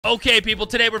Okay, people,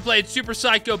 today we're playing Super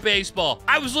Psycho Baseball.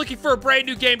 I was looking for a brand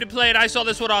new game to play, and I saw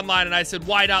this one online, and I said,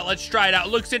 why not? Let's try it out. It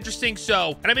looks interesting,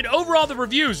 so. And I mean, overall, the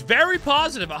reviews, very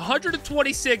positive.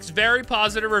 126 very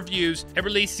positive reviews. It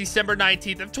released December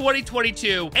 19th of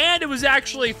 2022, and it was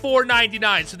actually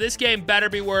 $4.99, so this game better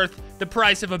be worth the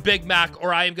price of a Big Mac,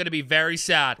 or I am going to be very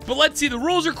sad. But let's see, the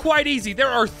rules are quite easy. There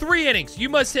are 3 innings. You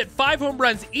must hit 5 home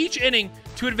runs each inning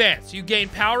to advance. You gain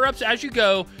power-ups as you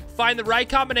go. Find the right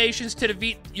combinations to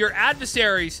defeat your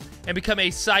adversaries and become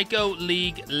a Psycho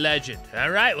League legend.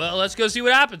 All right, well, let's go see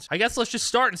what happens. I guess let's just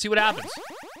start and see what happens.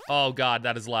 Oh, God,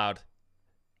 that is loud.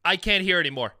 I can't hear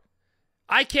anymore.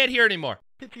 I can't hear anymore.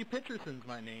 Pitchy Pitcherson's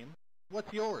my name.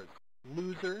 What's yours?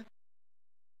 Loser?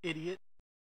 Idiot?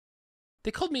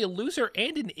 They called me a loser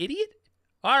and an idiot?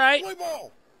 All right. Play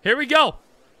ball. Here we go.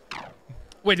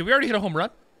 Wait, did we already hit a home run?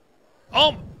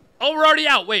 Oh, we're already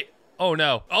out. Wait. Oh,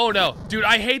 no. Oh, no. Dude,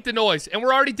 I hate the noise. And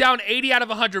we're already down 80 out of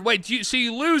 100. Wait, so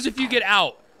you lose if you get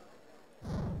out.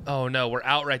 Oh, no. We're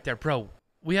out right there. Bro,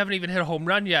 we haven't even hit a home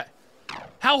run yet.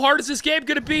 How hard is this game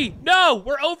going to be? No,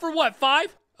 we're over what,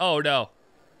 5? Oh, no.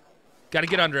 Got to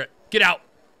get under it. Get out.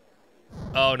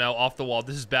 Oh, no. Off the wall.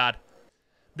 This is bad.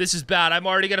 This is bad. I'm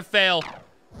already going to fail.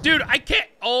 Dude, I can't.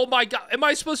 Oh, my God. Am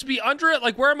I supposed to be under it?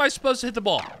 Like, where am I supposed to hit the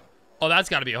ball? Oh, that's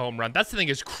got to be a home run. That thing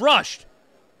is crushed.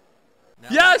 Now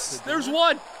yes, there's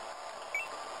one.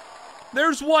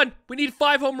 There's one. We need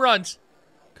 5 home runs.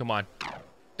 Come on.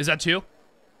 Is that 2?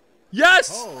 Yes.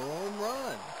 Oh, home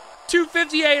run.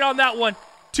 258 on that one.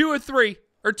 2 of 3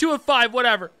 or 2 of 5,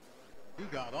 whatever. You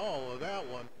got all of that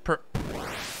one.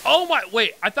 Oh my,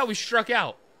 wait, I thought we struck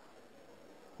out.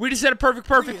 We just hit a perfect.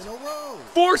 3 in a row.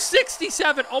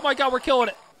 467. Oh my God, we're killing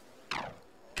it.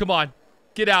 Come on.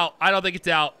 Get out. I don't think it's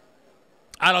out.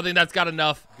 I don't think that's got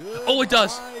enough. Goodbye, oh, it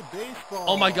does. baseball.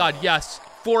 Oh my God, yes.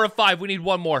 4 of 5. We need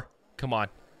 1 more. Come on.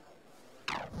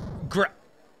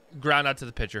 Ground out to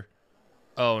the pitcher.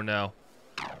 Oh no.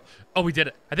 Oh, we did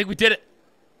it. I think we did it.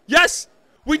 Yes,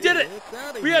 we did it.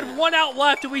 We had 1 out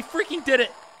left and we freaking did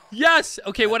it. Yes.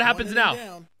 Okay, what happens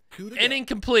now? Inning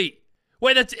complete.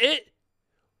 Wait, that's it?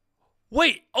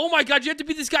 Wait, oh my God, you have to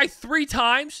beat this guy 3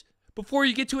 times before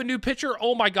you get to a new pitcher?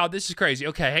 Oh my God, this is crazy.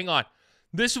 Okay, hang on.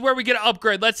 This is where we get an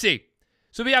upgrade. Let's see.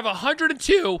 So we have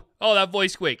 102. Oh, that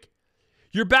voice squeak.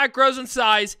 Your bat grows in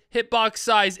size. Hitbox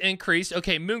size increased.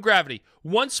 Okay, moon gravity.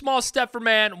 1 small step for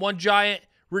man. 1 giant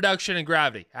reduction in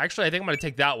gravity. Actually, I think I'm going to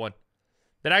take that one.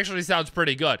 That actually sounds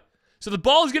pretty good. So the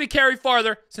ball is going to carry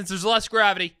farther since there's less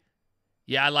gravity.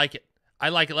 Yeah, I like it. I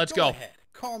like it. Let's go. Ahead.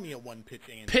 Call me a 1-pitch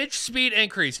Andy. Pitch speed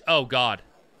increased. Oh, God.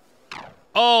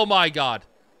 Oh, my God.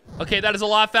 Okay, that is a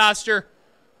lot faster.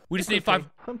 We just need 5.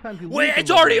 Sometimes you wait,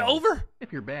 it's already over?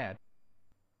 If you're bad.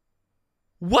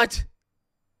 What?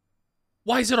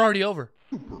 Why is it already over?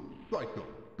 Super Psycho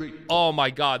Baseball. Oh my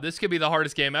God, this could be the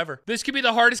hardest game ever. This could be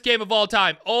the hardest game of all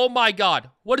time. Oh my God,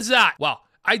 what is that? Wow,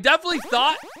 I definitely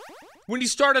thought when you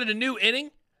started a new inning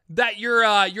that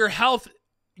your health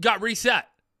got reset.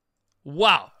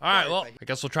 Wow, all right, well, I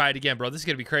guess we'll try it again, bro. This is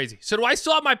gonna be crazy. So do I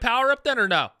still have my power up then or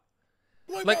no?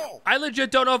 Like, I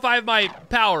legit don't know if I have my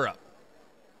power up.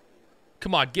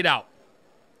 Come on, get out.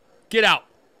 Get out.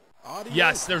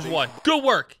 Yes, there's 1. Good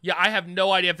work. Yeah, I have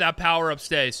no idea if that power up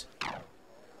stays.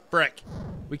 Frick.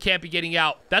 We can't be getting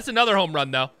out. That's another home run,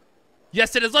 though.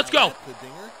 Yes, it is. Let's go.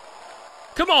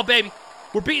 Come on, baby.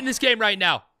 We're beating this game right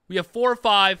now. We have 4 or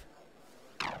 5.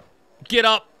 Get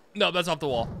up. No, that's off the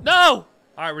wall. No. All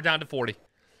right, we're down to 40.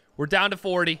 We're down to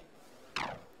 40.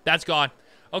 That's gone.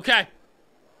 Okay.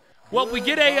 Well, we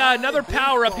get another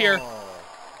power up here.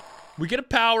 We get a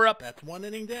power up. That's 1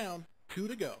 inning down. 2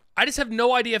 to go. I just have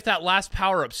no idea if that last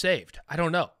power up saved. I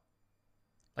don't know.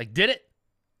 Like, did it?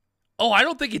 Oh, I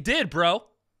don't think it did, bro.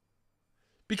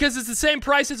 Because it's the same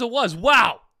price as it was.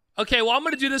 Wow. Okay, well, I'm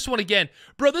going to do this one again.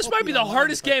 Bro, this might be the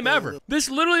hardest game ever. This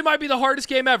literally might be the hardest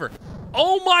game ever.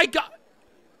 Oh, my God.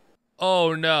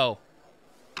 Oh, no.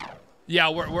 Yeah,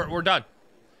 we're done.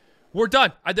 We're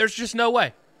done. There's just no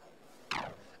way.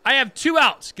 I have 2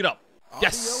 outs. Get up.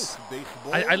 Yes.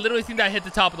 I literally think that hit the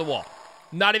top of the wall.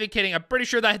 Not even kidding. I'm pretty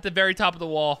sure that hit the very top of the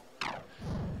wall.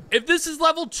 If this is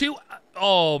level 2,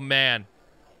 oh, man.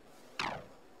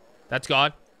 That's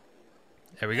gone.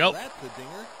 There we go.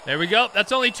 There we go.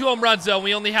 That's only 2 home runs, though.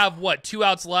 We only have, what, 2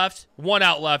 outs left? 1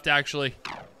 out left, actually.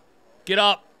 Get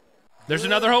up. There's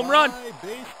another home run.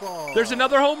 There's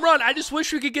another home run. I just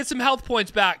wish we could get some health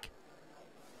points back.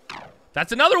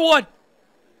 That's another one.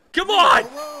 Come on.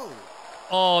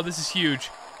 Oh, this is huge.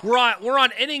 We're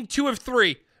on inning 2 of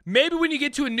 3. Maybe when you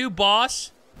get to a new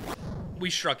boss, we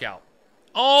struck out.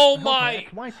 Oh my!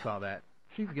 My wife saw that.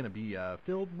 She's gonna be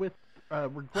filled with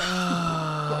regret.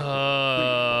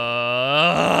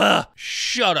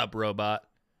 Shut up, robot.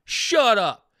 Shut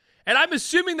up. And I'm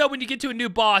assuming that when you get to a new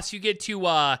boss, you get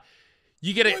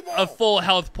a full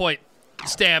health point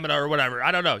stamina or whatever.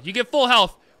 I don't know. You get full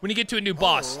health when you get to a new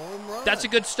boss. That's a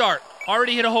good start.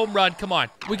 Already hit a home run. Come on.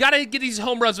 We got to get these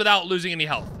home runs without losing any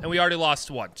health. And we already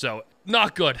lost one. So,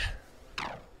 not good.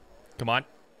 Come on.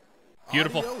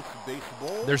 Beautiful.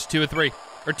 There's 2 of 3.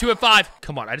 Or 2 of 5.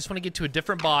 Come on. I just want to get to a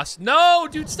different boss. No,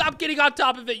 dude. Stop getting on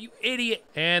top of it, you idiot.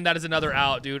 And that is another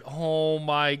out, dude. Oh,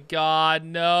 my God.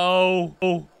 No.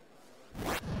 Oh.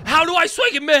 How do I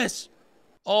swing and miss?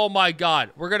 Oh, my God.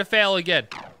 We're going to fail again.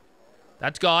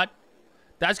 That's gone.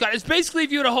 That's gone. It's basically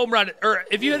if you hit a home run, or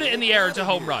if you hit it in the air, it's a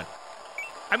home run.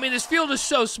 I mean, this field is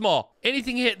so small.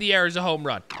 Anything hit in the air is a home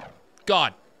run.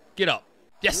 Gone. Get up.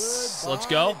 Yes. Let's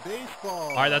go.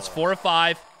 All right, that's 4 of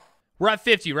 5. We're at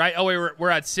 50, right? Oh, wait, we're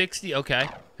at 60. Okay.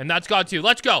 And that's gone too.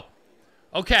 Let's go.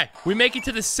 Okay. We make it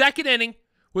to the second inning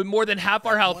with more than half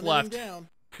our health left. Down,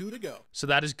 2 to go. So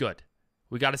that is good.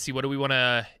 We got to see, what do we want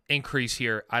to increase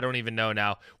here? I don't even know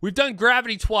now. We've done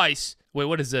gravity twice. Wait,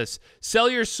 what is this? Sell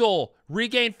your soul.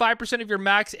 Regain 5% of your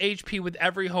max HP with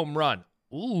every home run.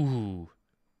 Ooh.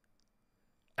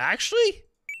 Actually,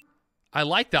 I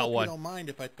like that one. I don't mind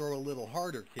if I throw a little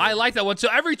harder, kid. I like that one. So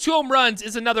every 2 home runs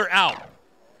is another out.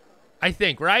 I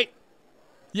think, right?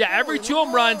 Yeah, every 2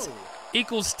 home runs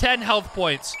equals 10 health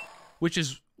points, which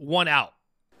is 1 out.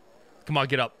 Come on,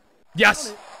 get up.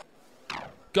 Yes.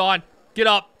 Gone. Get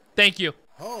up. Thank you.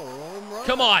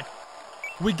 Come on.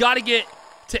 We got to get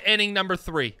to inning number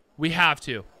 3. We have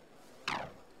to.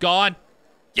 Gone.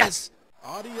 Yes.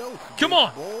 Adios, come on.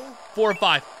 baseball. 4 or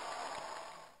 5.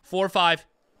 4 or 5.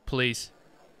 Please.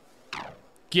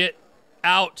 Get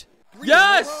out. 3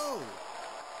 Yes. in a row.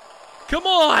 Come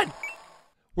on.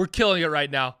 We're killing it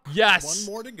right now. Yes.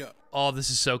 1 more to go. Oh, this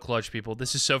is so clutch, people.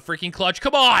 This is so freaking clutch.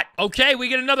 Come on. Okay, we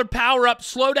get another power up.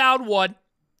 Slow down 1.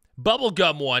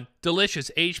 Bubblegum 1.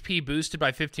 Delicious. HP boosted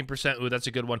by 15%. Ooh, that's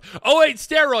a good one. Oh, wait,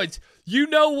 steroids. You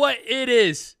know what it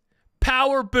is.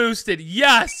 Power boosted.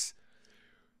 Yes.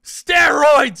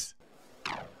 Steroids.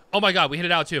 Oh, my God. We hit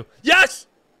it out, too. Yes.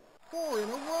 4 in a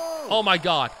row. Oh, my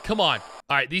God. Come on.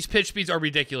 All right, these pitch speeds are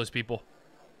ridiculous, people.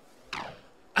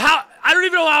 How? I don't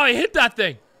even know how I hit that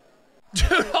thing. Dude,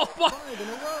 oh my. 5 in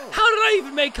a row. How did I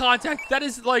even make contact? That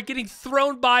is like getting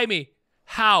thrown by me.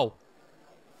 How?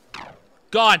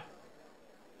 Gone.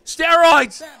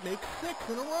 Steroids. That makes 6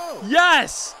 in a row.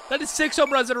 Yes. That is 6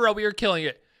 home runs in a row. We are killing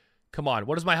it. Come on.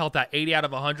 What is my health at? 80 out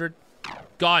of 100.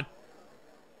 Gone.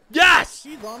 Yes.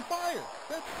 He's on fire.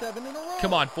 That's 7 in a row.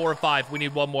 Come on. 4 or 5. We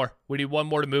need 1 more. We need 1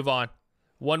 more to move on.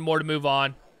 1 more to move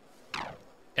on.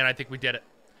 And I think we did it.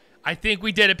 I think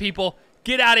we did it, people.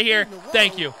 Get out of here.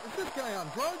 Thank you. Is this guy on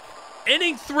drugs?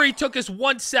 Inning 3 took us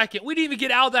 1 second. We didn't even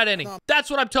get out of that inning. That's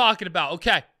what I'm talking about.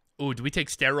 Okay. Ooh, do we take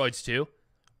steroids too?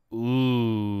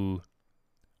 Ooh.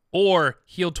 Or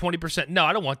heal 20%. No,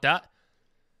 I don't want that.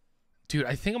 Dude,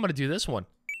 I think I'm going to do this one.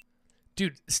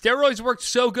 Dude, steroids worked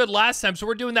so good last time, so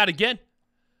we're doing that again.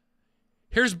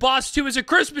 Here's boss 2 as a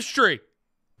Christmas tree.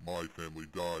 My family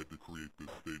died to create this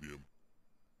stadium.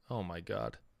 Oh, my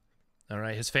God. All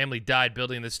right, his family died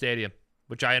building this stadium,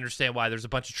 which I understand why. There's a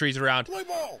bunch of trees around. Play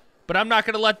ball. But I'm not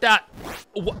going to let that...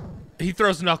 What? He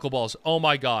throws knuckleballs. Oh,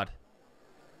 my God.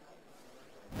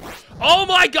 Oh,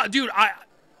 my God. Dude, I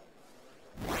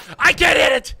can't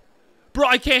hit it. Bro,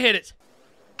 I can't hit it.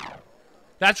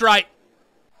 That's right.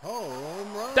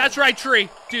 Home run. That's right, tree.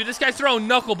 Dude, this guy's throwing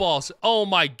knuckleballs. Oh,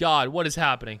 my God. What is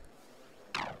happening?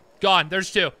 Gone.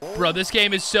 There's 2. Bro, this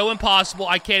game is so impossible.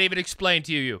 I can't even explain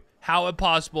to you how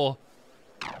impossible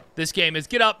this game is.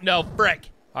 Get up. No, frick.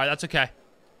 All right, that's okay.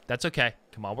 That's okay.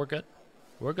 Come on, we're good.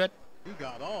 We're good. You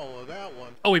got all of that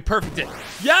one. Oh, we perfected it.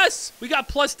 Yes! We got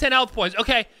plus 10 health points.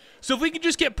 Okay, so if we can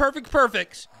just get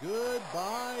perfects.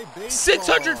 Goodbye, baseball.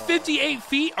 658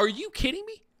 feet? Are you kidding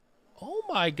me? Oh,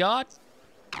 my God.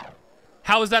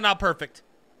 How is that not perfect?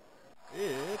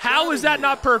 How is that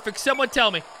not perfect? Someone tell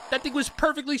me. That thing was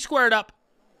perfectly squared up.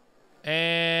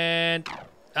 And...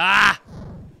 I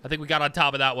think we got on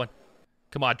top of that one.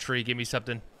 Come on, tree. Give me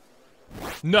something.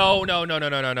 No.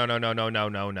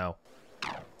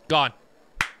 Gone.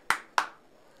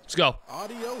 Let's go.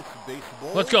 Adios,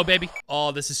 baseball. Let's go, baby.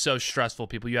 Oh, this is so stressful,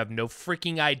 people. You have no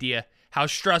freaking idea how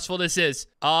stressful this is.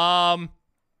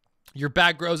 Your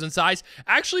bat grows in size.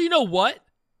 Actually, you know what?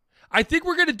 I think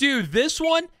we're going to do this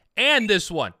one and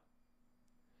this one.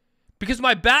 Because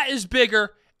my bat is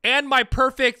bigger and my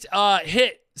perfect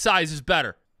hit size is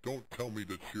better. Don't tell me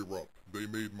to cheer up. They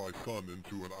made my son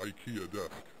into an IKEA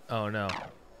desk. Oh, no.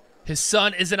 His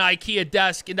son is an IKEA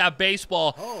desk, and that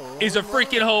baseball is a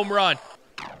freaking home run.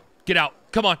 Get out.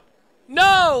 Come on.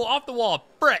 No! Off the wall.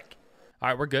 Frick. All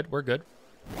right, we're good. We're good.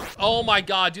 Oh, my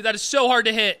God, dude. That is so hard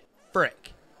to hit.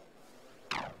 Frick.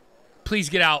 Please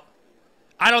get out.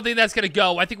 I don't think that's going to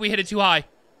go. I think we hit it too high.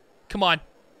 Come on.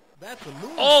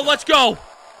 Oh, let's go.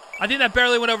 I think that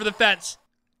barely went over the fence.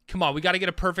 Come on. We got to get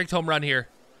a perfect home run here.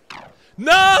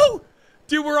 No!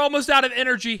 Dude, we're almost out of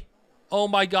energy. Oh,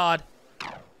 my God.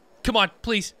 Come on,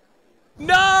 please.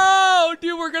 No!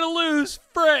 Dude, we're going to lose.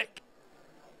 Frick.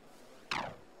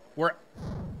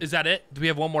 Is that it? Do we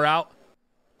have one more out?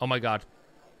 Oh, my God.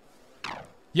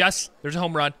 Yes, there's a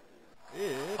home run.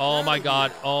 Oh, my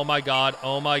God. Oh, my God.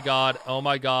 Oh, my God. Oh,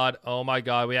 my God. Oh, my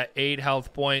God. We got 8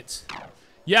 health points.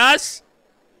 Yes!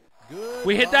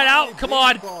 We hit that out. Come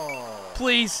on.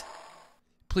 Please.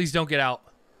 Please don't get out.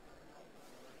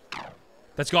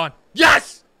 That's gone.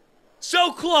 Yes!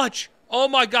 So clutch. Oh,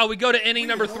 my God. We go to inning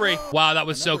number 3. Wow, that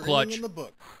was so clutch.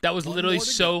 That was literally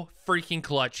so freaking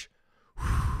clutch.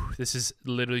 This is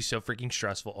literally so freaking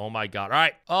stressful. Oh, my God. All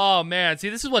right. Oh, man. See,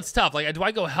 this is what's tough. Like, do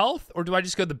I go health or do I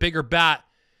just go the bigger bat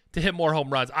to hit more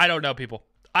home runs? I don't know, people.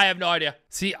 I have no idea.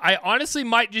 See, I honestly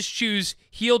might just choose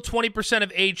heal 20%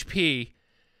 of HP,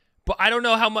 but I don't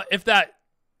know how much, if that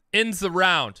ends the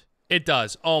round. It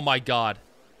does. Oh, my God.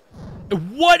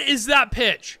 What is that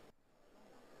pitch?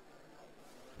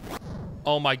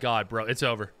 Oh, my God, bro. It's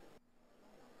over.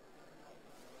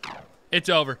 It's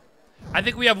over. I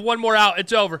think we have one more out.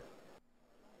 It's over.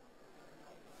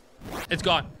 It's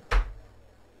gone.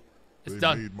 It's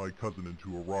done. They made my cousin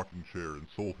into a rocking chair and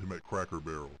sold him at Cracker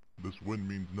Barrel. This win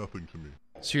means nothing to me.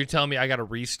 So you're telling me I got to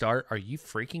restart? Are you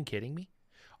freaking kidding me?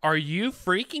 Are you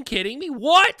freaking kidding me?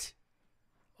 What?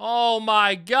 Oh,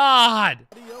 my God.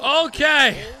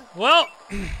 Okay. Well,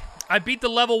 I beat the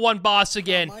level 1 boss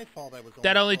again.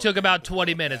 That only took about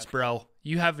 20 minutes, bro.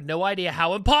 You have no idea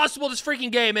how impossible this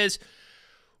freaking game is.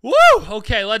 Woo!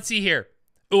 Okay, let's see here.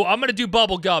 Ooh, I'm going to do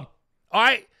bubble gum. All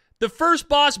right. The first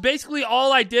boss, basically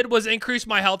all I did was increase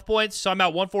my health points, so I'm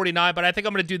at 149, but I think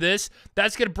I'm going to do this.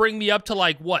 That's going to bring me up to,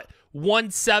 like, what,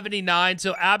 179,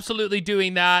 so absolutely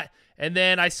doing that, and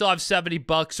then I still have 70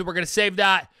 bucks, so we're going to save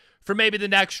that for maybe the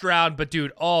next round, but,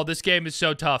 dude, oh, this game is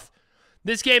so tough.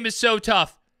 This game is so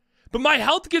tough. But my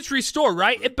health gets restored,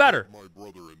 right? It better. My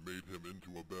brother and made him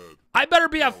into a bed. I better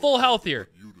be at full health here.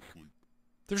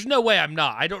 There's no way I'm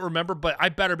not. I don't remember, but I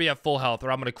better be at full health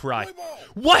or I'm going to cry.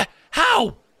 What?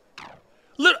 How?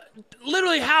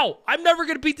 Literally how? I'm never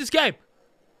going to beat this game.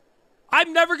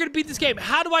 I'm never going to beat this game.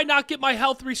 How do I not get my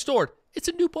health restored? It's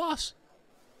a new boss.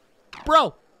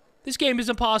 Bro, this game is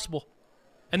impossible.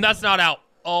 And that's not out.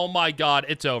 Oh my God,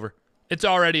 it's over. It's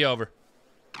already over.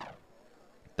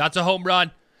 That's a home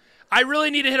run. I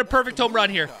really need to hit a perfect home run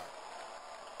here.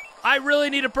 I really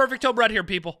need a perfect home run here,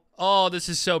 people. Oh, this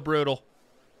is so brutal.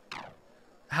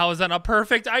 How is that not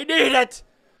perfect? I need it.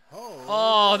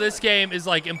 Oh, this game is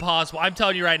like impossible. I'm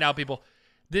telling you right now, people.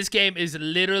 This game is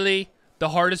literally the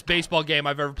hardest baseball game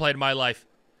I've ever played in my life.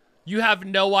 You have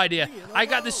no idea. I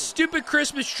got this stupid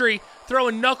Christmas tree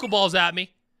throwing knuckleballs at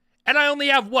me. And I only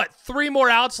have, what, 3 more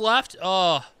outs left?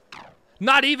 Oh,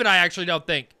 not even, I actually don't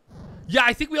think. Yeah,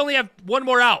 I think we only have 1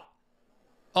 more out.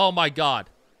 Oh, my God.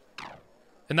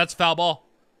 And that's a foul ball.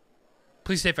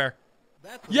 Please stay fair.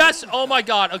 Yes! Oh, my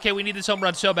God. Okay, we need this home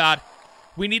run so bad.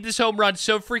 We need this home run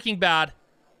so freaking bad.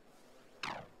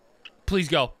 Please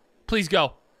go. Please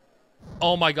go.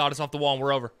 Oh, my God. It's off the wall and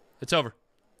we're over. It's over.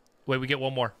 Wait, we get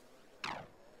one more.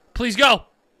 Please go.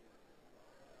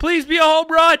 Please be a home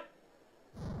run.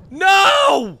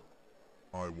 No!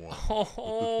 I won.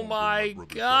 Oh, my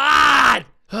God.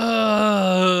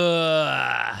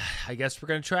 I guess we're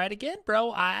going to try it again,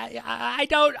 bro. I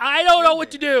don't know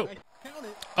what to do.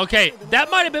 Okay, that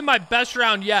might have been my best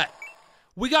round yet.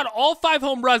 We got all 5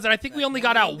 home runs, and I think we only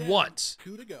got out once.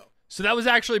 So that was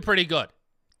actually pretty good.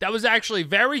 That was actually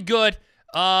very good.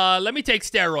 Let me take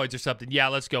steroids or something. Yeah,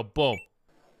 let's go. Boom.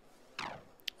 All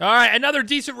right, another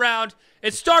decent round.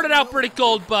 It started out pretty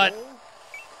cold, but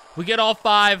we get all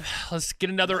 5. Let's get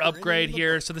another upgrade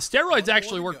here. So the steroids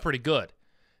actually work pretty good.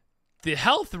 The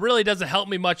health really doesn't help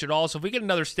me much at all, so if we get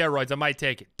another steroids, I might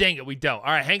take it. Dang it, we don't.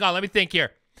 All right, hang on. Let me think here.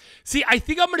 See, I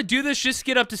think I'm going to do this just to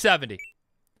get up to 70.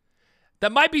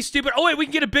 That might be stupid. Oh, wait, we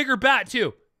can get a bigger bat,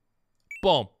 too.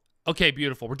 Boom. Okay,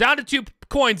 beautiful. We're down to 2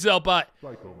 coins, though, but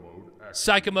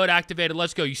Psycho mode activated.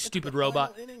 Let's go, you stupid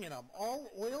robot.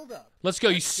 Let's go,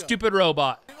 you stupid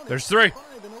robot. There's 3.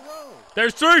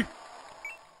 There's 3.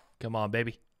 Come on,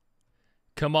 baby.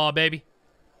 Come on, baby.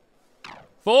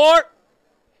 4.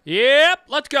 Yep,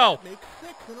 let's go.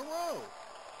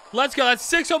 Let's go. That's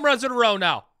 6 home runs in a row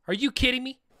now. Are you kidding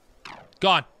me?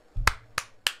 Gone.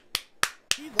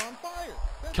 He's on fire.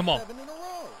 That's Come on. 7 in a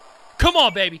row. Come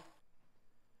on, baby.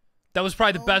 That was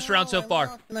probably the best round so I far.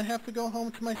 lost, and I have to go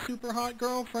home to my super hot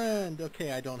girlfriend.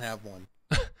 Okay, I don't have one.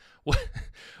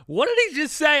 What did he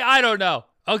just say? I don't know.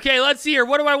 Okay, let's see here.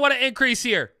 What do I want to increase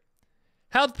here?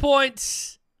 Health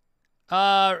points.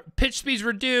 Pitch speed's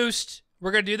reduced.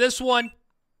 We're going to do this one.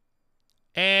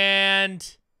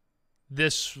 And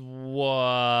this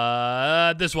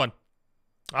one. This one.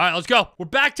 All right, let's go. We're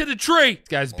back to the tree. This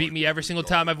guy's beat me every single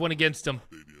time I've went against him.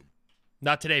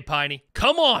 Not today, Piney.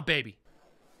 Come on, baby.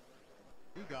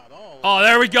 You got all. Oh,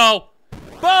 there we go.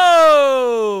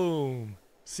 Boom.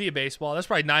 See you, baseball. That's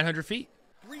probably 900 feet.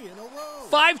 3 in a row.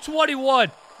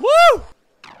 521. Woo!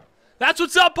 That's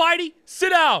what's up, Piney. Sit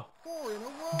down. 4 in a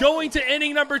row. Going to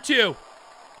inning number 2.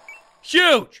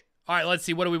 Huge. All right, let's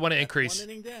see. What do we want to increase? 1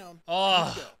 inning down.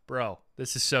 Oh, bro.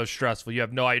 This is so stressful. You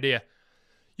have no idea.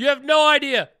 You have no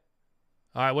idea.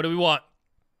 All right, what do we want?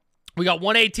 We got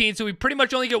 118, so we pretty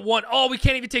much only get one. Oh, we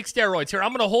can't even take steroids. Here,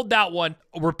 I'm going to hold that one.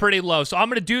 We're pretty low, so I'm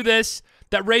going to do this.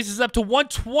 That raises up to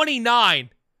 129.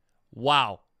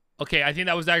 Wow. Okay, I think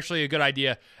that was actually a good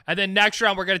idea. And then next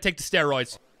round, we're going to take the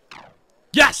steroids.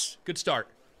 Yes! Good start.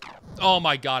 Oh,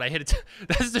 my God. I hit it.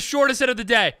 That's the shortest hit of the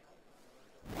day.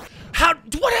 How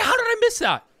did I miss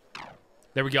that?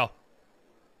 There we go.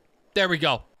 There we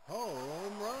go.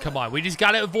 Home run. Come on. We just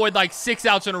got to avoid like 6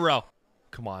 outs in a row.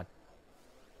 Come on.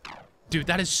 Dude,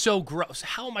 that is so gross.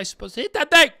 How am I supposed to hit that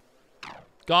thing?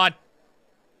 God.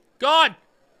 God.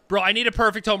 Bro, I need a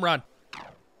perfect home run.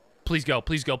 Please go.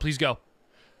 Please go. Please go.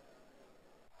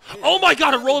 Oh, my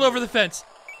God. It rolled over the fence.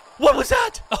 What was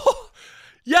that? Oh,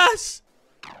 yes.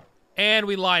 And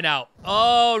we line out.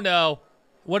 Oh, no.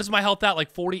 What is my health at?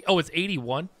 Like 40? Oh, it's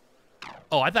 81.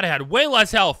 Oh, I thought I had way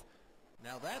less health.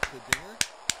 Now that's a dinger.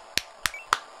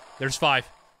 There's 5.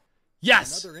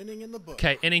 Yes. Another inning in the book.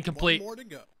 Okay, inning complete. 1 more to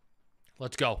go.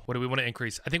 Let's go. What do we want to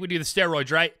increase? I think we do the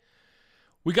steroids, right?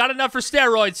 We got enough for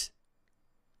steroids.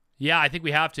 Yeah, I think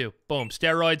we have to. Boom,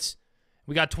 steroids.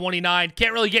 We got 29.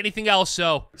 Can't really get anything else,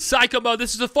 so. Psycho mode,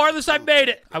 this is the farthest I've made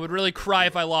it. I would really cry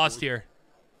if I lost here.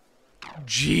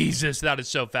 Jesus, that is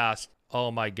so fast.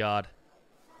 Oh, my God.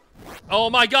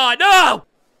 Oh, my God. No!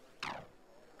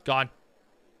 Gone.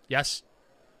 Yes.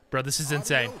 Bro, this is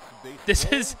insane. This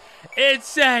is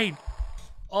insane.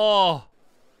 Oh.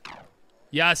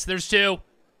 Yes, there's 2.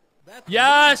 That's a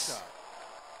Yes. good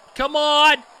shot. Come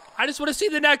on. I just want to see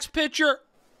the next pitcher.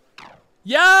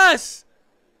 Yes.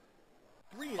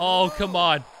 3 in a Oh, row. come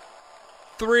on.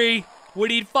 3. We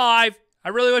need 5. I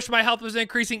really wish my health was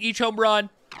increasing each home run.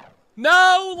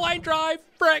 No, line drive.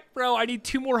 Frick, bro. I need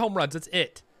 2 more home runs. That's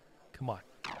it. Come on.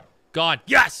 Gone.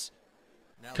 Yes.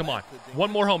 Now Come on. that's a dinger.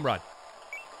 1 more home run.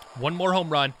 1 more home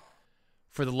run.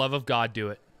 For the love of God, do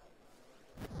it.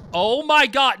 Oh, my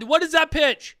God. What is that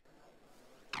pitch?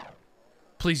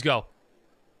 Please go.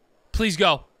 Please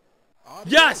go.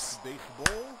 Adios, Yes!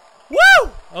 baseball.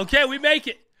 Woo! Okay, we make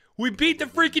it. We beat the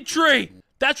freaking tree.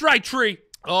 That's right, tree.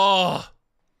 Oh.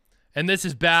 And this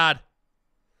is bad.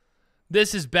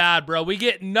 This is bad, bro. We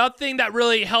get nothing that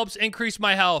really helps increase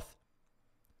my health.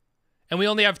 And we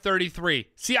only have 33.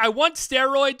 See, I want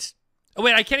steroids. Oh,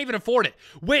 wait, I can't even afford it.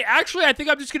 Wait, actually, I think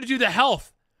I'm just going to do the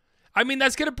health. I mean,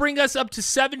 that's going to bring us up to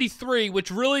 73,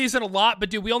 which really isn't a lot. But,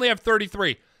 dude, we only have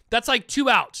 33. That's like 2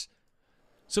 outs.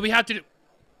 So we have to do...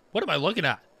 What am I looking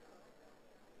at?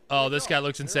 Oh, this guy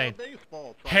looks insane. There are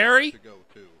baseball tryouts Harry? to go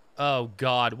to. Oh,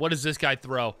 God. What does this guy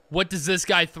throw? What does this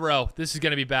guy throw? This is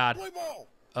going to be bad. Play ball.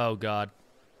 Oh, God.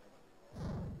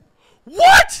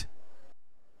 What?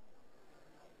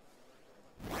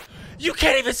 You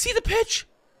can't even see the pitch?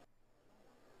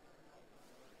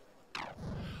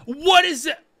 What is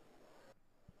it?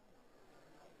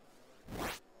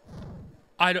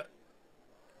 I don't...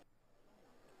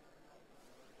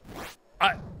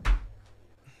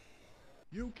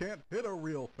 You can't hit a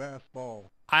real fastball.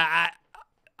 I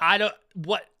don't...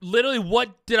 What? Literally,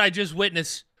 what did I just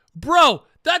witness? Bro,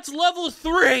 that's level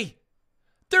 3.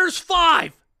 There's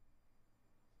 5.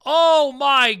 Oh,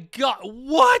 my God.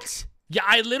 What? Yeah,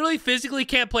 I literally physically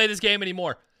can't play this game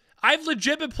anymore. I've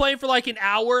legit been playing for like an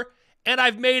hour, and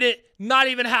I've made it not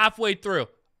even halfway through.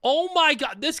 Oh, my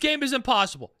God. This game is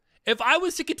impossible. If I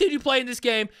was to continue playing this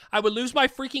game, I would lose my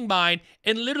freaking mind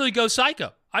and literally go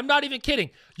psycho. I'm not even kidding.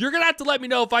 You're going to have to let me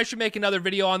know if I should make another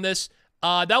video on this.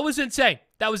 That was insane.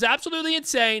 That was absolutely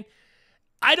insane.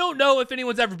 I don't know if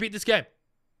anyone's ever beat this game.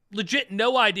 Legit,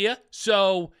 no idea.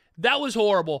 So that was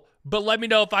horrible. But let me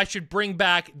know if I should bring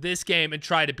back this game and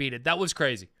try to beat it. That was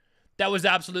crazy. That was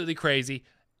absolutely crazy.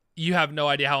 You have no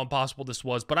idea how impossible this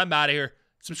was. But I'm out of here.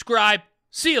 Subscribe.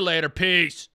 See you later. Peace.